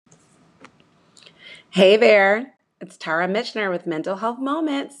Hey there, it's Tara Mitchner with Mental Health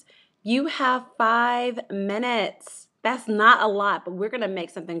Moments. You have 5 minutes. That's not a lot, but we're going to make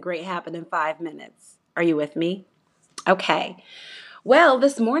something great happen in 5 minutes. Are you with me? Okay. Well,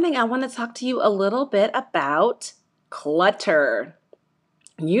 this morning I want to talk to you a little bit about clutter.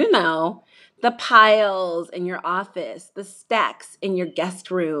 You know, the piles in your office, the stacks in your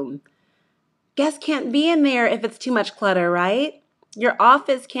guest room. Guests can't be in there if it's too much clutter, right? Your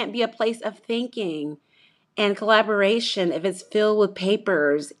office can't be a place of thinking and collaboration if it's filled with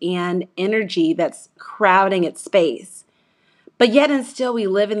papers and energy that's crowding its space. But yet and still we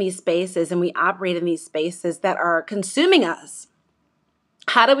live in these spaces and we operate in these spaces that are consuming us.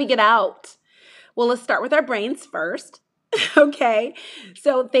 How do we get out? Well, let's start with our brains first. Okay.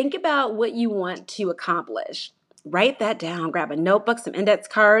 So think about what you want to accomplish. Write that down. Grab a notebook, some index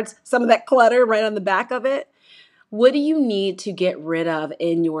cards, some of that clutter right on the back of it. What do you need to get rid of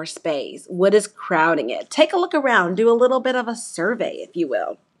in your space? What is crowding it? Take a look around. Do a little bit of a survey, if you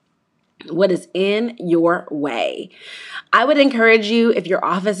will. What is in your way? I would encourage you, if your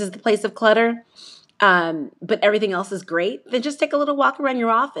office is the place of clutter, but everything else is great, then just take a little walk around your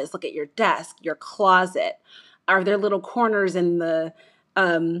office. Look at your desk, your closet. Are there little corners in the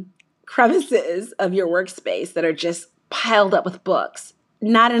crevices of your workspace that are just piled up with books?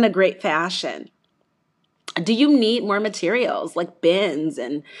 Not in a great fashion. Do you need more materials like bins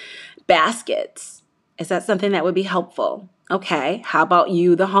and baskets? Is that something that would be helpful? Okay. How about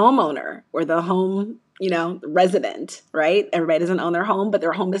you, the homeowner or the home, resident, right? Everybody doesn't own their home, but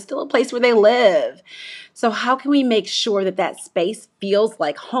their home is still a place where they live. So how can we make sure that that space feels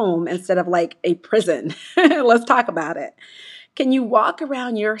like home instead of like a prison? Let's talk about it. Can you walk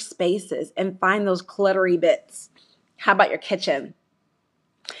around your spaces and find those cluttery bits? How about your kitchen?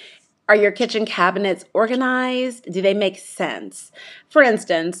 Are your kitchen cabinets organized? Do they make sense? For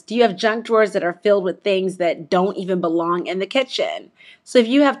instance, do you have junk drawers that are filled with things that don't even belong in the kitchen? So if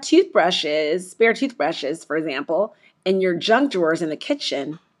you have spare toothbrushes, for example, in your junk drawers in the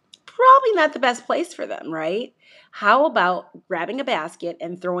kitchen, probably not the best place for them, right? How about grabbing a basket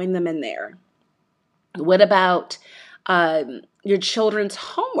and throwing them in there? What about your children's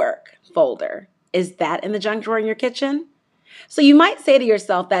homework folder? Is that in the junk drawer in your kitchen? So you might say to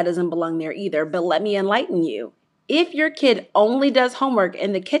yourself, that doesn't belong there either, but let me enlighten you. If your kid only does homework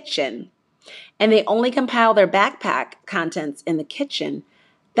in the kitchen and they only compile their backpack contents in the kitchen,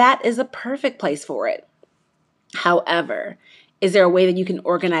 that is a perfect place for it. However, is there a way that you can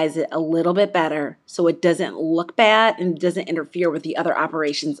organize it a little bit better so it doesn't look bad and doesn't interfere with the other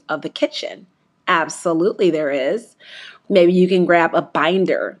operations of the kitchen? Absolutely, there is. Maybe you can grab a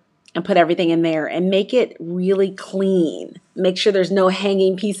binder and put everything in there and make it really clean. Make sure there's no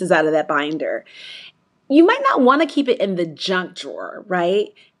hanging pieces out of that binder. You might not want to keep it in the junk drawer,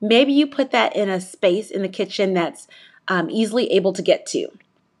 right? Maybe you put that in a space in the kitchen that's easily able to get to.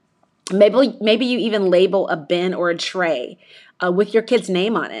 Maybe you even label a bin or a tray with your kid's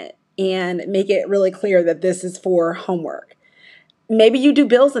name on it and make it really clear that this is for homework. Maybe you do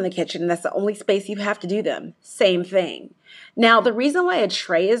bills in the kitchen and that's the only space you have to do them. Same thing. Now, the reason why a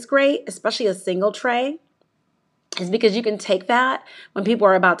tray is great, especially a single tray, is because you can take that when people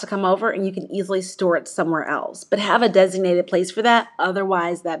are about to come over and you can easily store it somewhere else. But have a designated place for that.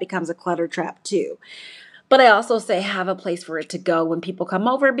 Otherwise, that becomes a clutter trap too. But I also say have a place for it to go when people come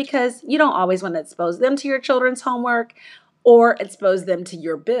over because you don't always want to expose them to your children's homework or expose them to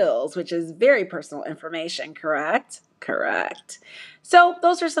your bills, which is very personal information, correct? Correct. So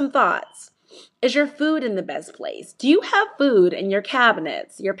those are some thoughts. Is your food in the best place? Do you have food in your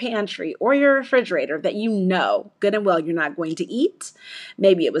cabinets, your pantry, or your refrigerator that you know good and well you're not going to eat?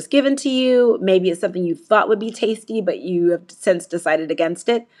 Maybe it was given to you. Maybe it's something you thought would be tasty, but you have since decided against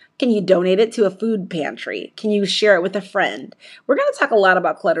it. Can you donate it to a food pantry? Can you share it with a friend? We're going to talk a lot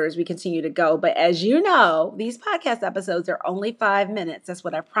about clutter as we continue to go, but as you know, these podcast episodes are only 5 minutes. That's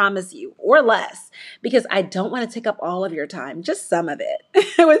what I promise you, or less, because I don't want to take up all of your time, just some of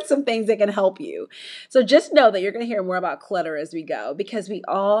it, with some things that can help you. So just know that you're going to hear more about clutter as we go, because we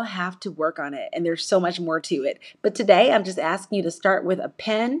all have to work on it, and there's so much more to it. But today, I'm just asking you to start with a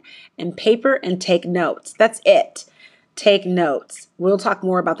pen and paper and take notes. That's it. Take notes. We'll talk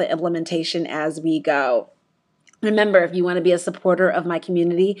more about the implementation as we go. Remember, if you want to be a supporter of my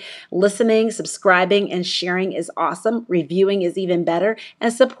community, listening, subscribing, and sharing is awesome. Reviewing is even better.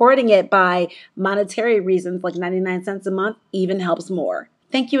 And supporting it by monetary reasons like 99 cents a month even helps more.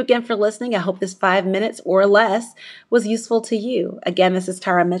 Thank you again for listening. I hope this 5 minutes or less was useful to you. Again, this is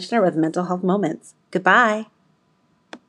Tara Mitchner with Mental Health Moments. Goodbye.